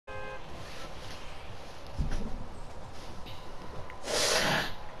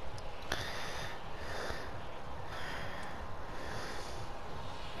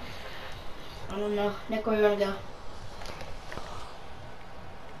know. Nick, where you wanna go?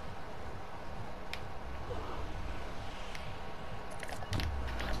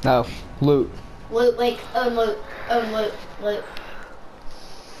 No, loot. Loot, like, loot, loot, loot.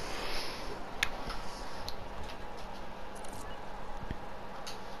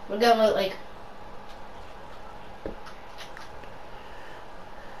 We're going loot, like.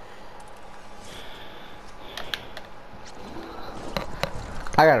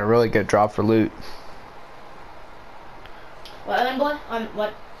 I got a really good drop for loot. What, Owen boy?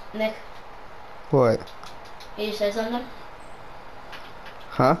 What, Nick? What? Did you say something?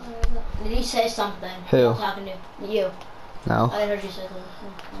 Huh? Did you say something? Who? What's happened to you? No. I heard you say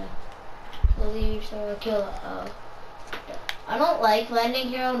something. Leave, so kill. I don't like landing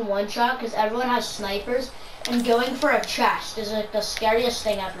here on one shot because everyone has snipers, and going for a chest is like the scariest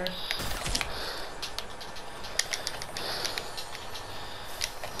thing ever.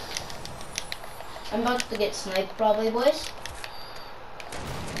 I'm about to get sniped probably, boys.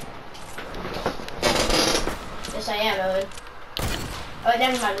 Yes, I am, Owen. Oh,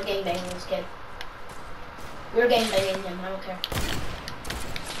 never mind, we're gangbanging this kid. We're gangbanging him, I don't care.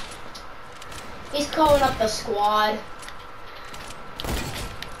 He's calling up the squad.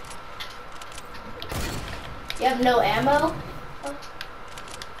 You have no ammo? Oh.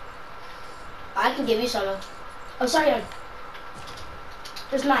 I can give you some. Oh, sorry, Owen.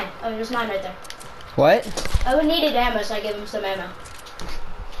 There's 9. Oh, there's 9 right there. What? Owen needed ammo, so I gave him some ammo.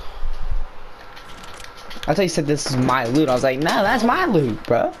 I thought you said this is my loot. I was like, no, that's my loot,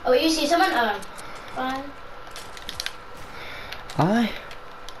 bro. Oh, you see someone? Fine.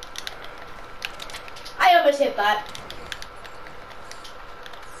 I almost hit that.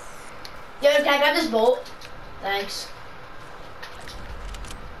 Yo, can I grab this bolt? Thanks.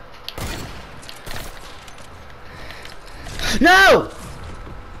 No!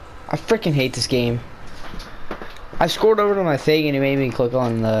 I freaking hate this game. I scored over to my thing and it made me click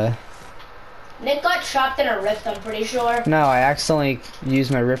on the... Nick got trapped in a rift, I'm pretty sure. No, I accidentally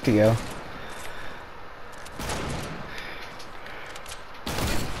used my rift to go.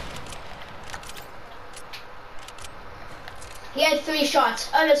 He had 3 shots.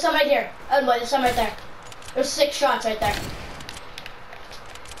 Oh, there's some right here. Oh, boy, there's some right there. There's 6 shots right there.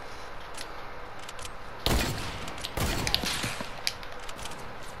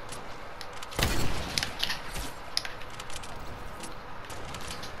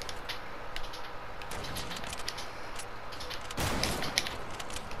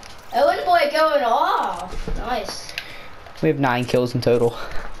 Owen boy going off. Nice. We have 9 kills in total.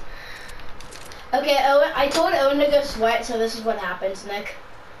 Okay, Owen, I told Owen to go sweat, so this is what happens, Nick.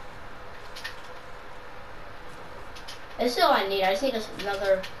 This is all I need. I just need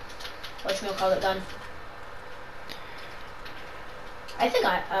another, whatchamacallit gun. I think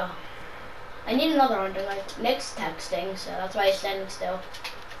I need another underlight. Nick's texting, so that's why he's standing still.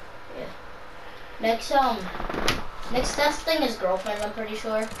 Yeah. Nick's texting his girlfriend, I'm pretty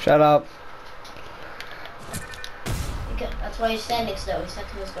sure. Shut up. That's why he's standing still. He's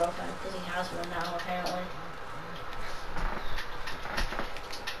texting his girlfriend because he has one now, apparently.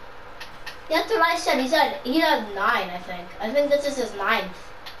 Yeah, that's what I said. He had 9, I think. I think this is his 9th.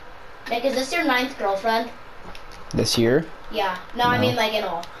 Nick, is this your 9th girlfriend? This year? Yeah. No, I mean like in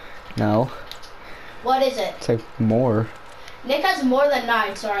all. No. What is it? It's like more. Nick has more than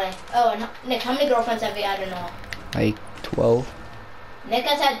 9, sorry. Oh, and Nick, how many girlfriends have you had in all? Like 12. Nick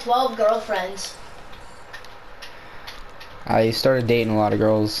has had 12 girlfriends. I started dating a lot of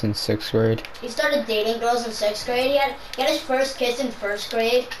girls in 6th grade. He started dating girls in 6th grade. He had his first kiss in 1st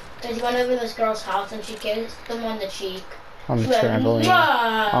grade because he went over to this girl's house and she kissed him on the cheek. On the trampoline.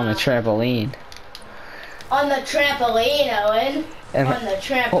 Mwah! On the trampoline. On the trampoline, Owen. And on the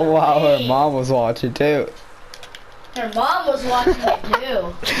trampoline. while her mom was watching too. Her mom was watching it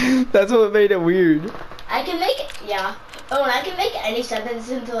too. That's what made it weird. I can make it, yeah. Oh, and I can make any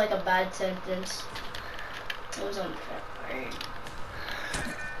sentence into like a bad sentence. It was on the trampoline.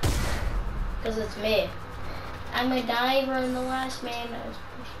 Because it's me. I'm a diver and the last man I was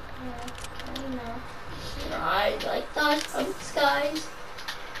pushing. I don't know. I like thoughts of the skies.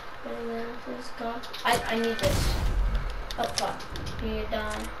 I need this. Oh fuck. You're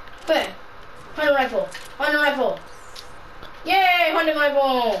done. Okay. Hunting rifle. Hunting rifle. Yay! Hunting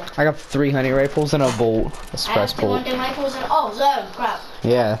rifle! I got 3 hunting rifles and a bolt. A express bolt. Hunting rifles and oh zone. Crap.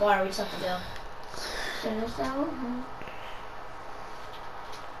 Yeah. Water, we just have to go.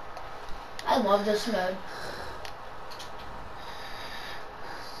 I love this mode.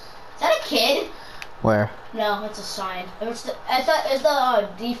 Is that a kid? Where? No, it's a sign. I thought it was the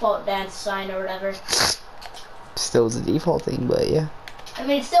default dance sign or whatever. Still is a default thing, but yeah. I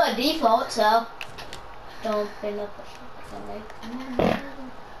mean, it's still a default, so. Don't bring up the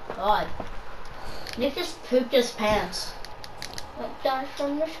God. Nick just pooped his pants. Like down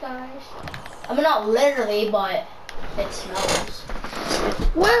from the skies. I mean, not literally, but it smells.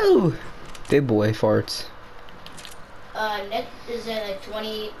 Whoa! Big boy farts. Nick is in like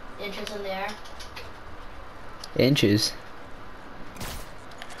 20 inches in the air. Inches?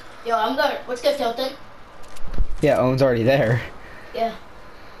 Yo, I'm going. Let's go tilted. Yeah, Owen's already there. Yeah.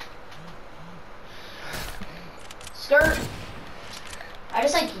 Skirt. I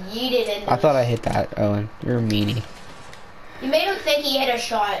just like yeeted into I thought I hit that, Owen. You're a meanie. You made him think he hit a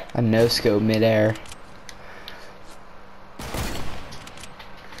shot. A no-scope midair.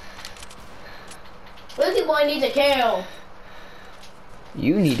 Lucky boy needs a kill.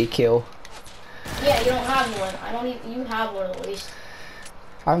 You need a kill. Yeah, you don't have one. I don't even. You have one at least.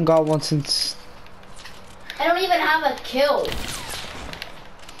 I haven't got one since... I don't even have a kill.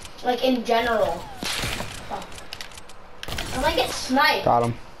 Like in general. Oh. How do I get sniped? Got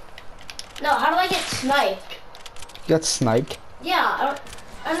him. No, how do I get sniped? You got sniped? Yeah,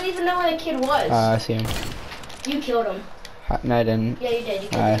 I don't even know where the kid was. I see him. You killed him. No, I didn't. Yeah, you did. You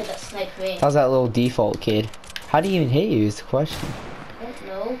killed the kid that sniped me. That was that little default kid. How do you even hit you is the question. I don't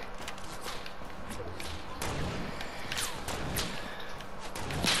know.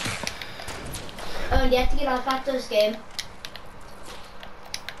 Oh, do you have to get off after this game?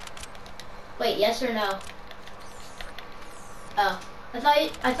 Wait, yes or no? Oh, I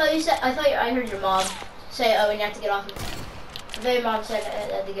heard your mom say, oh, and you have to get off. I thought your mom said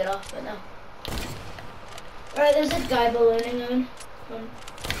I had to get off, but no. Alright, there's a guy ballooning on.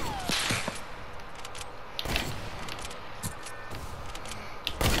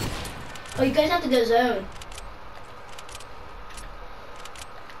 Oh, you guys have to go zone.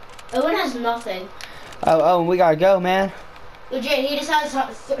 Owen has nothing. Oh, we gotta go, man. Legit, he just has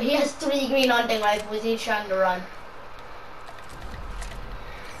 3 green hunting rifles. He's trying to run.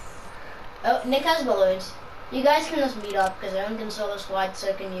 Oh, Nick has balloons. You guys can just meet up because Owen can solo squad,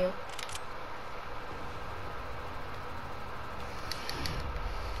 so can you.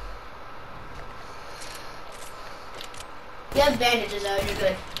 You have bandages though, you're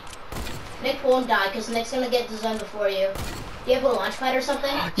good. Nick won't die because Nick's gonna get the zone before you. Do you have a launch pad or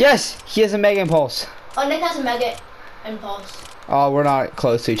something? Yes, he has a mega impulse. Oh, Nick has a mega impulse. Oh, we're not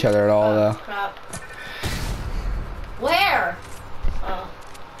close to each other at all, though. Crap. Where? Oh.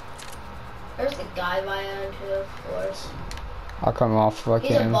 There's the guy by on too, of course. I'll come off if I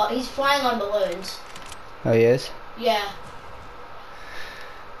can. He's flying on balloons. Oh, he is? Yeah.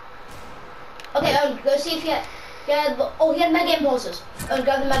 Okay, go see if he had... Oh, he had mega impulses. Oh,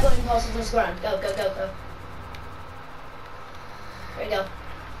 grab the mega impulses. Let's run. Go, go, go, go. There you go.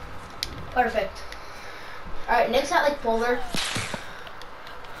 Perfect. Alright, Nick's at like polar.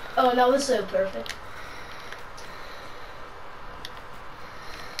 Oh, that was so perfect.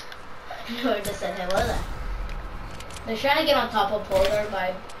 No, I just said hello there. They're trying to get on top of polar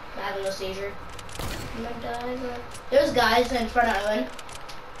by having a seizure. There's guys in front of Owen.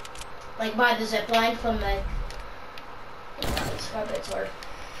 Like by the zip line from like... It's hard.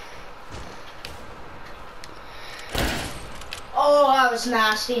 Oh, that was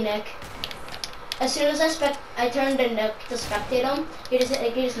nasty, Nick. As soon as I turned to Nick to spectate him, he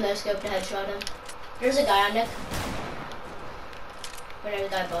just no scope to headshot him. There's a guy on Nick. There's a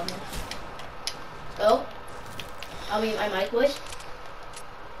guy above me. Oh. I mean, my mic was.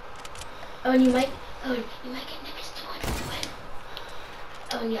 Oh, and you might get Nick's 200 win.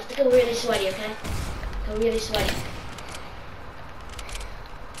 Oh, and you have to go really sweaty, okay? Go really sweaty.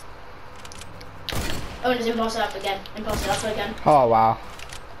 Oh, and his impulse up again. Impulse up again. Oh, wow.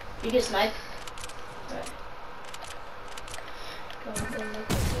 You get sniped.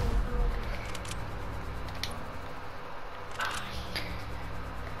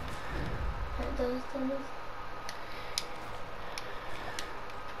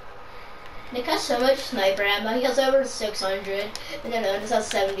 Nick has so much sniper ammo. He has over 600, and then Owen has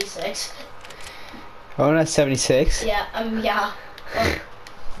 76. Owen has 76? Yeah, yeah. Well,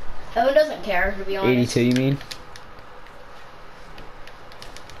 Owen doesn't care, to be honest. 82, you mean?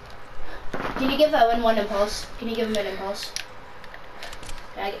 Can you give Owen one impulse? Can you give him an impulse?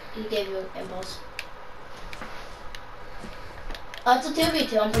 He gave you an impulse. Oh, it's a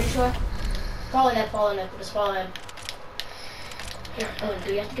 2v2, I'm pretty sure. Follow Nick, just follow him. Here, Owen,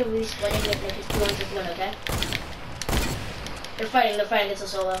 do you have to get really sweaty with Nick? He's 200 win, okay? They're fighting, it's a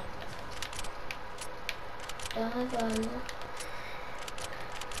solo.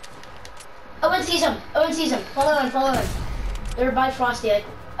 Owen sees him, follow him. They're by Frosty, like,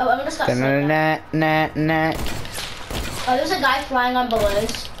 oh, Owen just got sniped. Oh, there's a guy flying on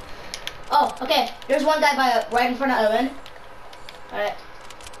balloons. Oh, Oh, okay. There's one guy right in front of Owen. Alright.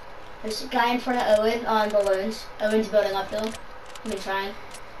 There's a guy in front of Owen on balloons. Owen's building up though. I've been trying.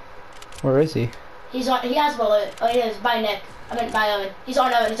 Where is he? He has balloon. Oh, he is by Nick. I meant by Owen. He's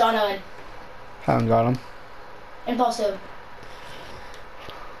on Owen. He's on Owen. Haven't got him. Impulsive.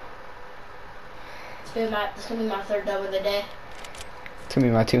 This gonna be my third dub of the day. It's gonna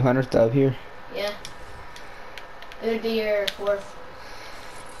be my 200th dub here. Yeah. It would be your fourth.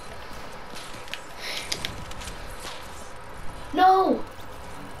 No!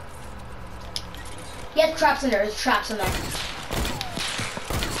 He has traps in there. There's traps in there.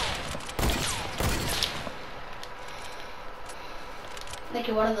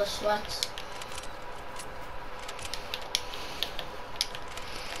 Nicky, what are those sweats?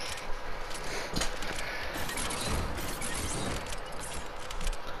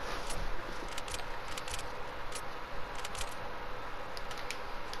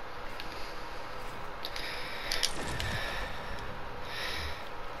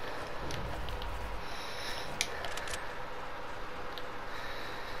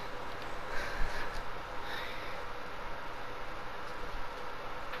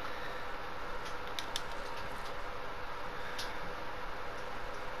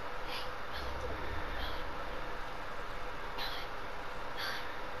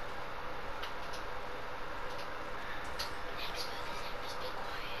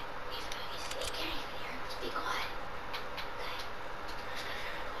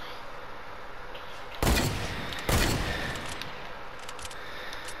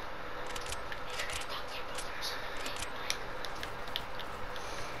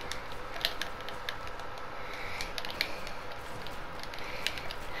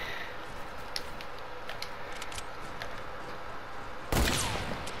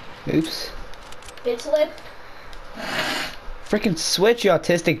 Oops. Bit slip. Freaking switch, you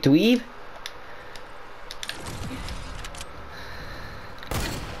autistic dweeb.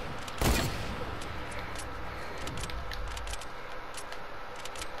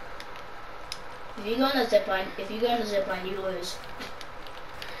 If you go on the zipline, you lose.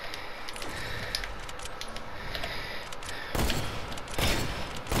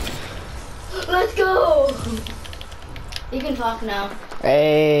 Let's go! You can talk now.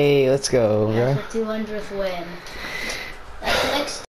 Hey, let's go, bro. That's the 200th win. That's the next